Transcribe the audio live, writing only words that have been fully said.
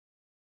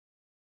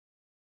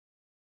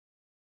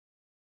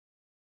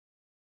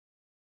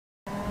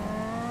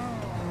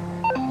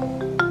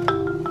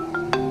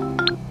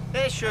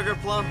Sugar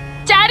Plum.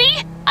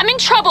 Daddy, I'm in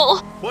trouble.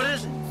 What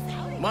is it?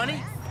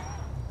 Money?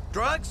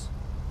 Drugs?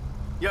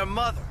 Your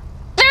mother.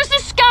 There's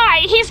this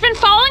guy. He's been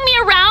following me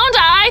around.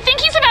 I think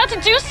he's about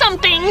to do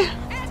something.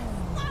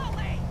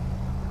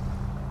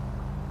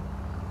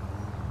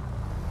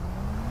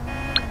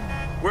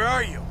 Where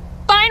are you?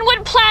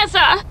 Vinewood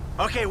Plaza.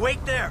 Okay,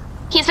 wait there.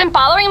 He's been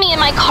bothering me in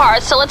my car,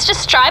 so let's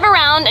just drive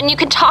around and you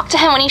can talk to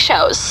him when he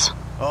shows.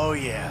 Oh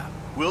yeah,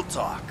 we'll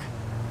talk.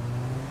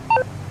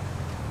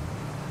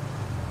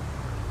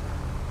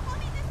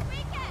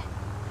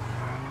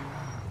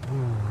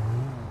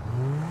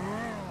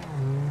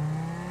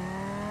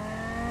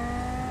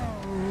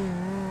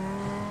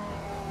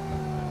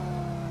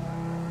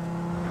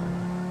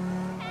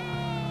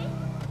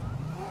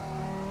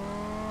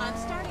 I'm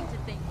starting to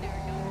think they're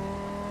going.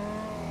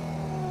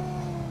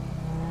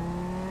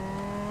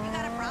 You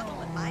got a problem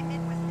with my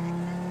Midwest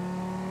accent?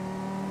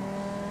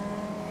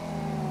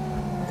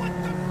 What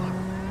the fuck?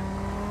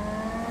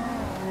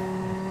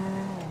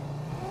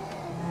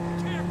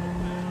 Careful,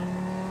 pal.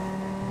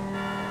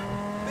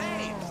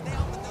 Babe, stay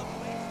off the double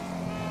waist.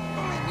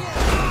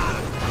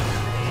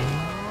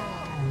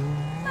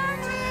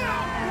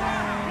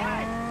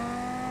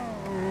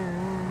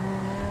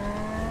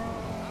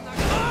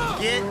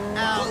 Get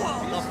out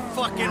the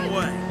fucking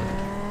way.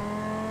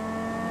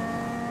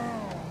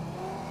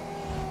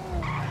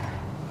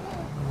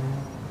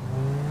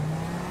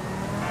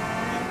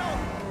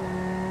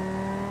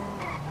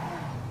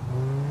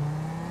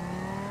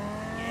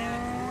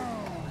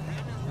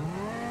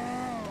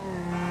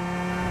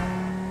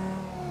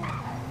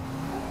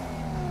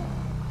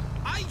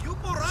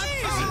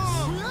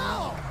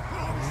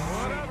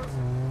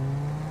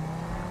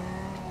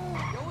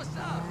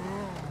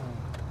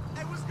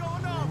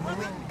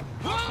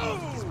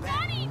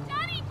 Daddy,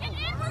 get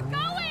in, we're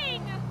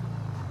going!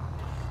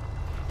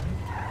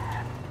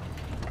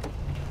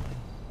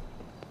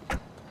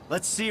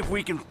 Let's see if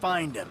we can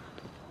find him.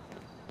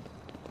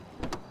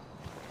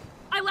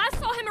 I last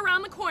saw him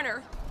around the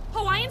corner.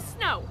 Hawaiian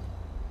snow.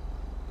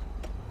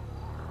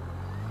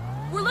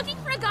 We're looking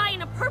for a guy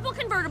in a purple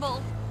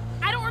convertible.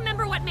 I don't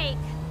remember what make.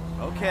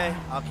 Okay,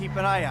 I'll keep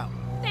an eye out.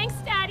 Thanks,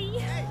 Daddy.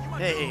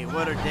 Hey,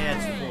 what are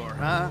dads for,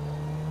 huh?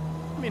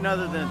 I mean,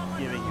 other than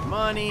giving you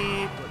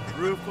money, putting a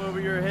roof over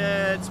your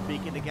head,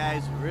 speaking to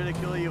guys who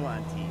ridicule you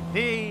on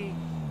TV.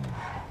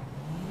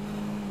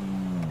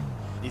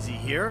 Is he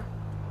here?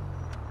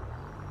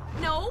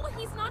 No,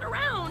 he's not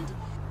around.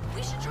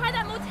 We should try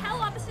that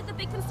motel opposite the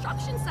big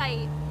construction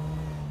site.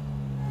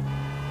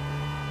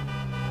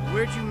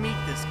 Where'd you meet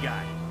this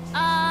guy?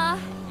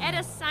 At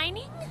a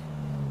signing?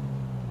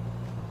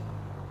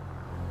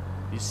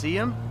 You see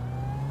him?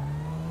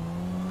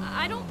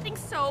 I don't think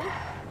so.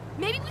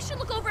 Maybe we should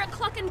look over at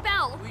Cluck and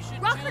Bell,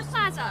 Rockford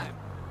Plaza.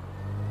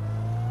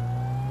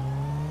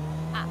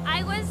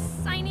 I was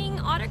signing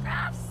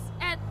autographs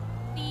at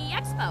the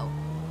expo.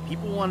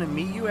 People want to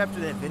meet you after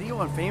that video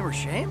on Fame or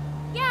Shame?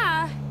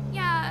 Yeah,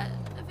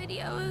 the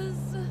videos.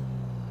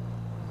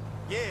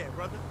 Yeah,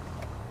 brother.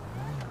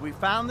 We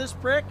found this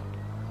prick?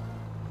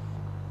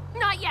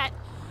 Not yet.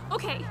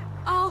 Okay,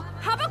 how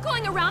about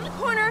going around the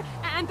corner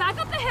and back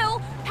up the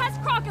hill past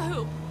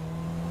Crockahoop?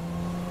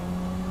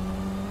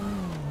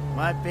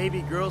 My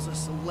baby girl's a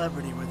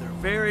celebrity with her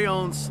very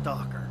own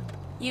stalker.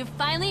 You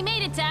finally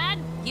made it, Dad.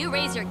 You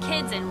raise your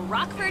kids in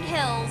Rockford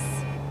Hills.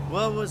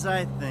 What was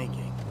I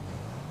thinking?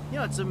 You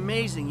know, it's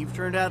amazing you've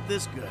turned out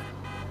this good.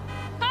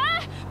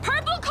 Ah!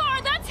 Purple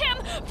car, that's him!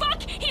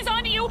 Fuck, he's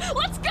onto you!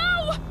 Let's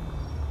go!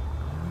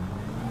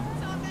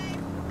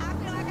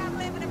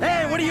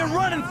 Hey, what are you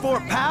running for,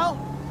 pal?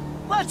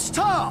 Let's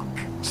talk!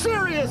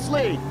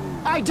 Seriously!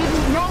 I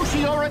didn't know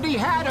she already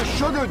had a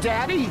sugar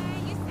daddy!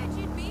 You said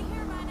you'd be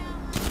here by now.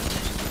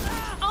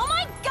 Oh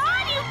my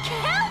god, you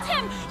killed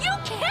him! You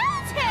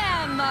killed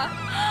him!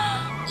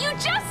 You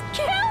just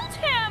killed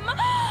him!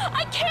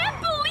 I can't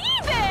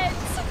believe it!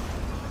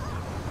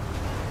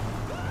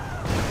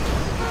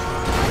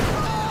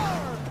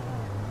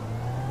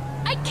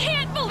 I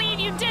can't believe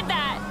you did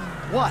that!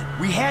 What?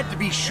 We had to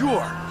be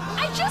sure.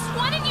 I just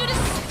wanted you to...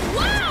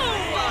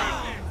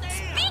 Whoa!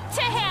 Speak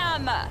to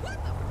him!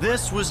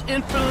 This was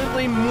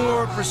infinitely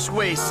more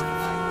persuasive.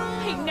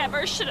 I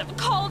never should have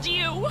called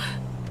you.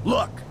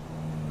 Look,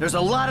 there's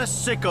a lot of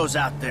sickos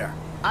out there.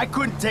 I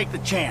couldn't take the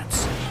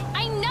chance.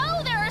 I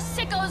know there are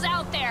sickos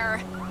out there.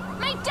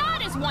 My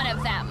dad is one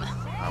of them.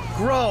 Now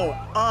grow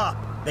up,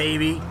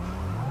 baby.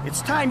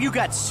 It's time you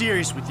got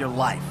serious with your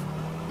life.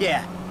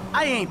 Yeah,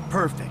 I ain't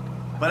perfect,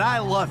 but I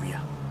love you.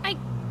 I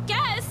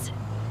guess.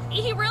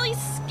 He really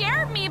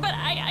scared me, but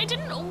I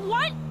didn't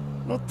want...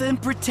 Well, then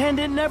pretend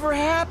it never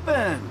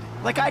happened.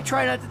 Like I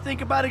try not to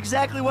think about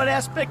exactly what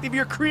aspect of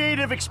your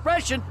creative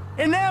expression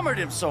enamored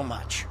him so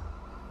much.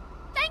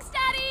 Thanks,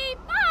 Daddy.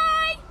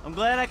 Bye! I'm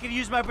glad I could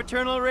use my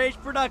paternal rage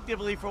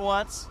productively for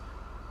once.